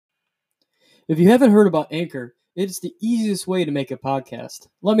If you haven't heard about Anchor, it's the easiest way to make a podcast.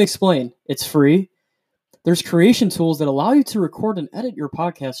 Let me explain. It's free. There's creation tools that allow you to record and edit your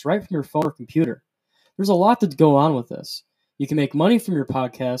podcast right from your phone or computer. There's a lot to go on with this. You can make money from your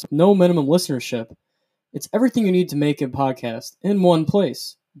podcast with no minimum listenership. It's everything you need to make a podcast in one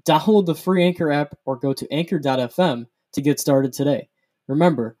place. Download the free Anchor app or go to anchor.fm to get started today.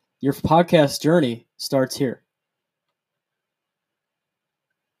 Remember, your podcast journey starts here.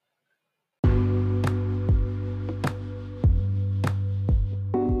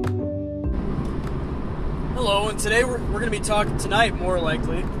 Hello, and today we're going to be talking, tonight more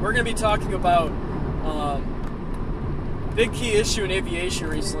likely, we're going to be talking about big key issue in aviation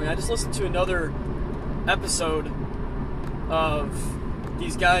recently. I just listened to another episode of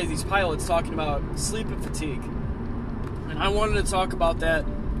these guys, these pilots, talking about sleep and fatigue. And I wanted to talk about that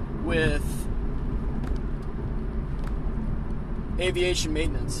with aviation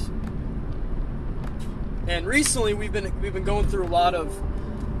maintenance. And recently we've been going through a lot of,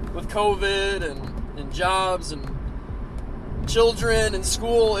 with COVID and jobs and children and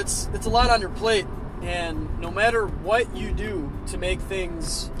school, it's a lot on your plate, and no matter what you do to make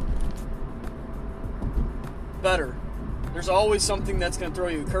things better, there's always something that's going to throw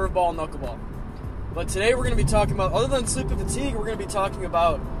you a curveball, knuckleball. But today we're going to be talking about, other than sleep and fatigue, we're going to be talking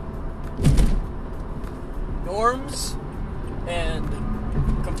about norms and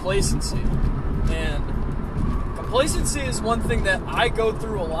complacency. And complacency is one thing that I go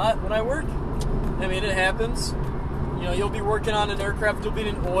through a lot when I work. I mean, it happens. You know, you'll be working on an aircraft, you'll be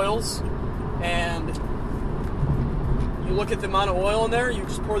in oils, and you look at the amount of oil in there, you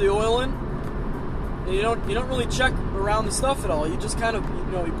just pour the oil in, and you don't really check around the stuff at all. You just kind of,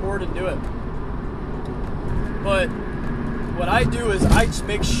 you pour it and do it. But what I do is I just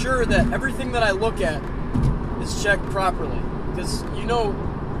make sure that everything that I look at is checked properly, because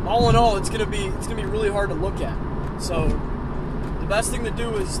all in all, it's gonna be really hard to look at. So the best thing to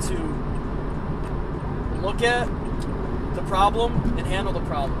do is to look at the problem and handle the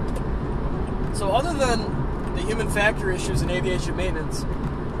problem. So other than the human factor issues in aviation maintenance,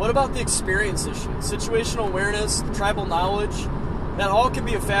 what about the experience issues? Situational awareness, tribal knowledge, that all can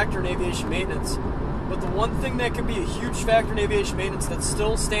be a factor in aviation maintenance. But the one thing that can be a huge factor in aviation maintenance that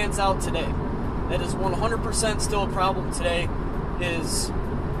still stands out today, that is 100% still a problem today, is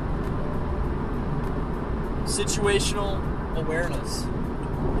situational awareness.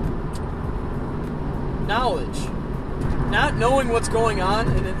 Knowledge. Not knowing what's going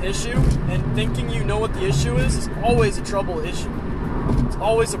on in an issue and thinking you know what the issue is always a trouble issue. It's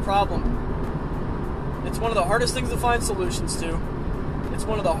always a problem. It's one of the hardest things to find solutions to. It's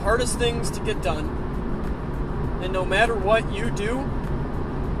one of the hardest things to get done. And no matter what you do,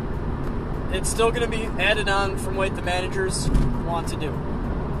 it's still going to be added on from what the managers want to do.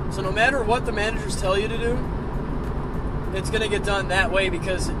 So no matter what the managers tell you to do, it's going to get done that way,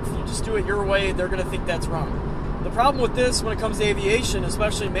 because if you just do it your way, they're going to think that's wrong. The problem with this when it comes to aviation,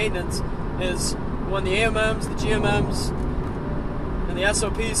 especially maintenance, is when the AMMs, the GMMs, and the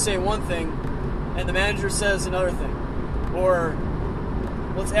SOPs say one thing, and the manager says another thing. Or,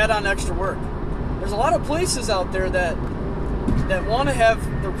 let's add on extra work. There's a lot of places out there that want to have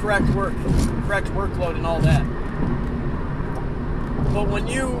the correct workload and all that. But when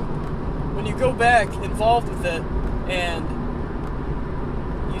you go back involved with it, and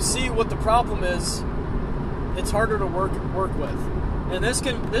you see what the problem is, it's harder to work with. And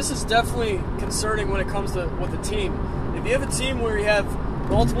this is definitely concerning when it comes to with a team. If you have a team where you have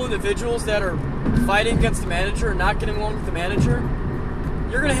multiple individuals that are fighting against the manager and not getting along with the manager,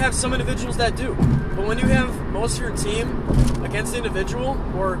 you're going to have some individuals that do. But when you have most of your team against the individual,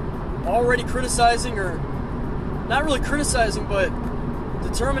 or already criticizing, or not really criticizing, but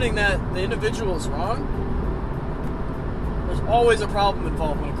determining that the individual is wrong, there's always a problem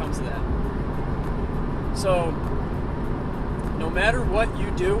involved when it comes to that. So, no matter what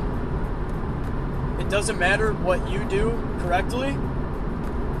you do, it doesn't matter what you do correctly,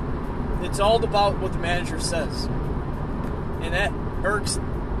 it's all about what the manager says. And that irks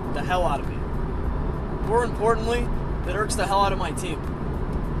the hell out of me. More importantly, that irks the hell out of my team.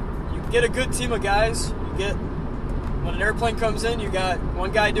 You get a good team of guys, when an airplane comes in, you got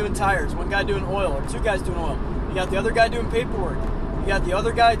one guy doing tires, one guy doing oil, or two guys doing oil. You got the other guy doing paperwork. You got the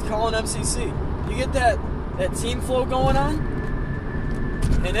other guy calling MCC. You get that team flow going on,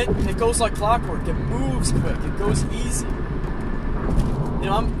 and it goes like clockwork. It moves quick. It goes easy.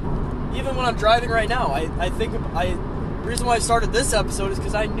 Even when I'm driving right now, the reason why I started this episode is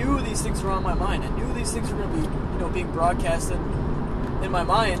because I knew these things were on my mind. I knew these things were going to be, being broadcasted in my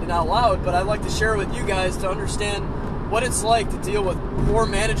mind and out loud, but I'd like to share it with you guys to understand what it's like to deal with poor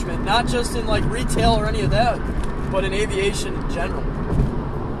management, not just in like retail or any of that, but in aviation in general.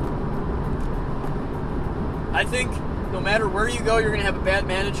 I think no matter where you go, you're going to have a bad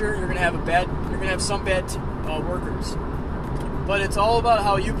manager. You're going to have some bad workers. But it's all about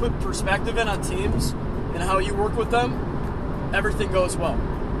how you put perspective in on teams and how you work with them. Everything goes well.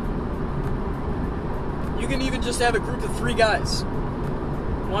 You can even just have a group of 3 guys.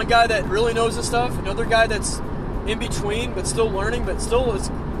 One guy that really knows his stuff, another guy that's in between but still learning, but still is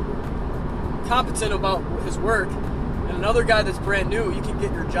competent about his work, and another guy that's brand new. You can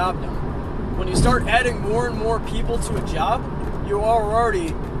get your job done. When you start adding more and more people to a job, you are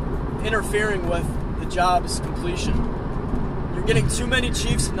already interfering with the job's completion. You're getting too many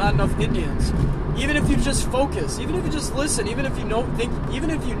chiefs and not enough Indians. Even if you just focus, even if you just listen, even if you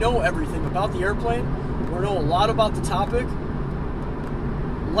know everything about the airplane or know a lot about the topic,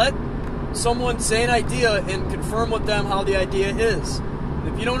 let someone say an idea and confirm with them how the idea is.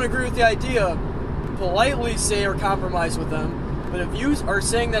 If you don't agree with the idea, politely say or compromise with them. But if you are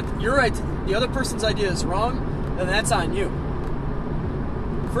saying that the other person's idea is wrong, then that's on you.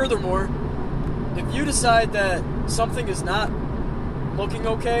 Furthermore, if you decide that something is not looking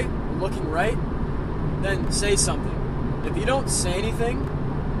okay, looking right, then say something. If you don't say anything,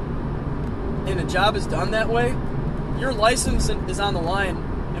 and a job is done that way, your license is on the line,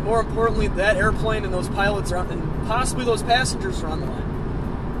 and more importantly, that airplane and those pilots and possibly those passengers are on the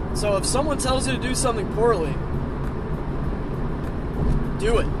line. So if someone tells you to do something poorly,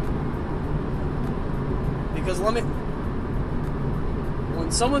 do it. Because when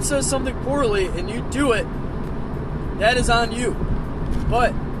someone says something poorly and you do it, that is on you.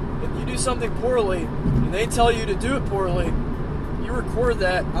 But if you do something poorly and they tell you to do it poorly, you record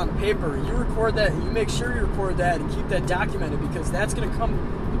that on paper. You record that, and you make sure you record that and keep that documented, because that's going to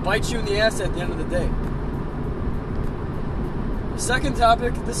come bite you in the ass at the end of the day. The second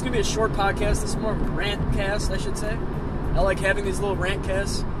topic, this is going to be a short podcast. This is more of a rant cast, I should say. I like having these little rant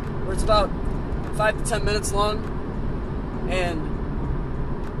casts where it's about 5 to 10 minutes long, and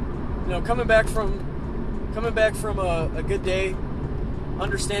coming back from a good day,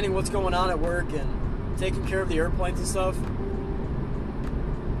 understanding what's going on at work and taking care of the airplanes and stuff.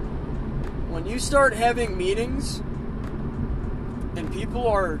 When you start having meetings and people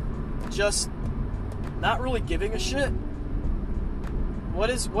are just not really giving a shit, what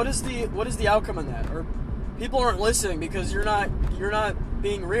is the outcome in that? Or people aren't listening because you're not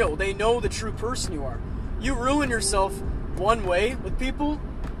being real. They know the true person you are. You ruin yourself one way with people,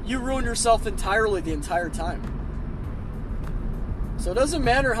 you ruin yourself entirely the entire time. So it doesn't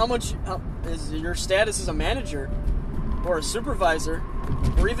matter how much is your status as a manager or a supervisor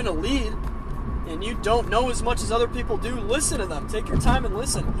or even a lead, and you don't know as much as other people do. Listen to them. Take your time and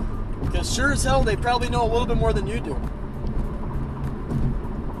listen, because sure as hell they probably know a little bit more than you do.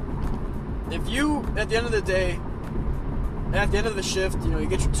 If you, at the end of the day, at the end of the shift, you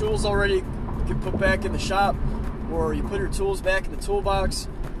get your tools already, you can put back in the shop, or you put your tools back in the toolbox,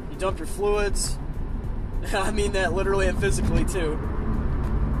 you dump your fluids. I mean that literally and physically too.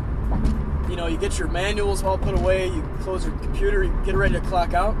 You get your manuals all put away, you close your computer, you get ready to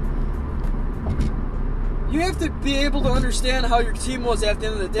clock out. You have to be able to understand how your team was at the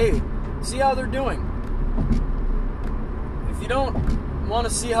end of the day. See how they're doing. If you don't want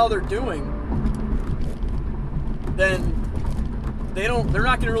to see how they're doing, then they're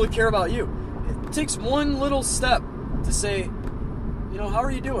not going to really care about you. It takes one little step to say, how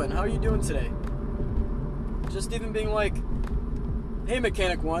are you doing? How are you doing today? Just even being like, hey,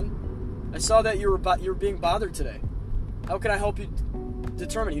 Mechanic 1, I saw that you were being bothered today. How can I help you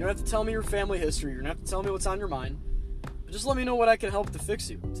determine? You don't have to tell me your family history. You don't have to tell me what's on your mind. But just let me know what I can help to fix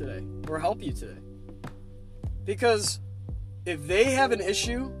you today or help you today. Because if they have an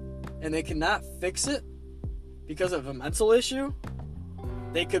issue and they cannot fix it because of a mental issue,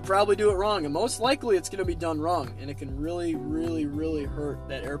 they could probably do it wrong. And most likely it's going to be done wrong. And it can really, really, really hurt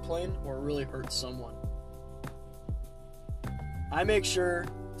that airplane or really hurt someone. I make sure,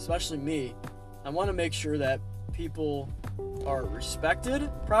 especially me, I want to make sure that people are respected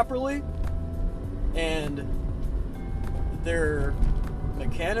properly and their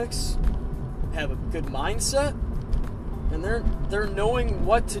mechanics have a good mindset and they're knowing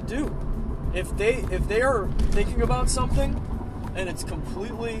what to do. If they are thinking about something and it's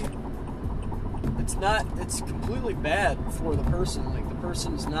completely bad for the person, like the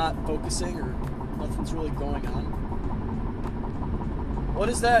person's not focusing or nothing's really going on. What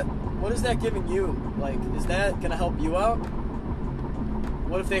is that giving you? Like, is that going to help you out?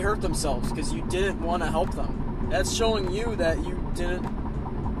 What if they hurt themselves because you didn't want to help them? That's showing you that you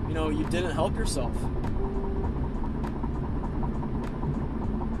didn't help yourself.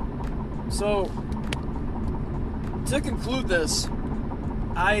 So, to conclude this,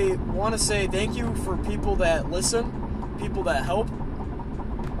 I want to say thank you for people that listen, people that help,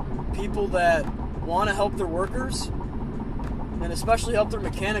 people that want to help their workers, and especially help their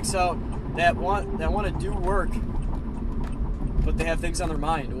mechanics out that want to do work, but they have things on their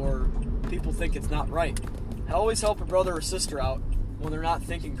mind, or people think it's not right. I always help a brother or sister out when they're not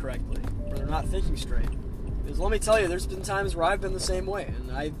thinking correctly, or they're not thinking straight. Because let me tell you, there's been times where I've been the same way,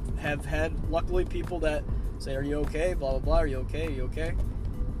 and I have had, luckily, people that say, "Are you okay? Blah, blah, blah. Are you okay? Are you okay?"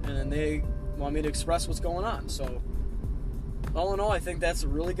 And then they want me to express what's going on. So, all in all, I think that's a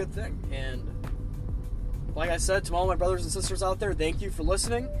really good thing. And like I said, to all my brothers and sisters out there, thank you for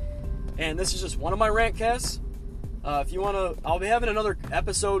listening. And this is just one of my rantcasts. If you want to, I'll be having another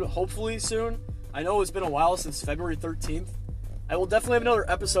episode hopefully soon. I know it's been a while since February 13th. I will definitely have another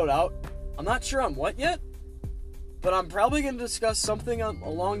episode out. I'm not sure on what yet, but I'm probably going to discuss something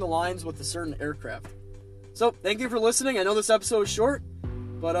along the lines with a certain aircraft. So, thank you for listening. I know this episode is short,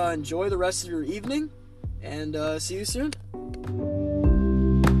 but enjoy the rest of your evening, and see you soon.